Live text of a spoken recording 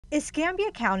Escambia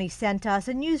County sent us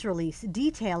a news release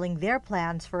detailing their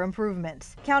plans for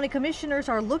improvements. County commissioners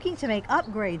are looking to make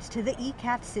upgrades to the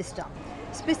ECAT system,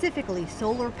 specifically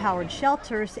solar-powered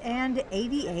shelters and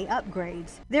ADA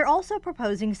upgrades. They're also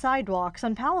proposing sidewalks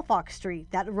on Palafox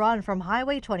Street that run from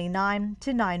Highway 29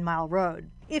 to 9 Mile Road.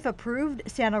 If approved,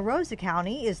 Rosa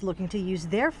County is looking to use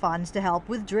their funds to help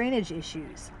with drainage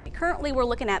issues. Currently, we're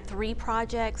looking at 3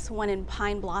 projects, one in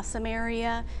Pine Blossom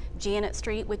area, Janet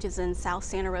Street, which is in South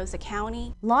Santa Rosa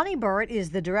County. Lonnie Burt is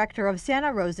the director of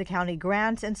Santa Rosa County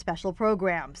Grants and Special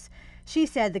Programs. She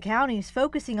said the county's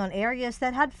focusing on areas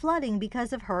that had flooding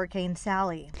because of Hurricane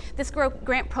Sally. This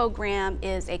grant program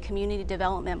is a community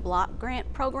development block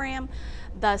grant program.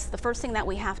 Thus, the first thing that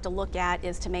we have to look at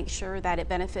is to make sure that it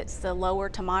benefits the lower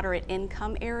to moderate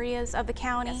income areas of the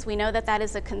county. Yes, we know that that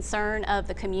is a concern of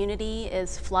the community,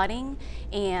 is flooding,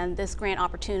 and this grant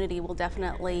opportunity will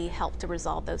definitely help to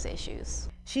resolve those issues.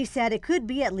 She said it could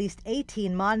be at least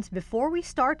 18 months before we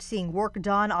start seeing work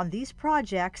done on these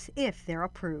projects if they're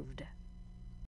approved.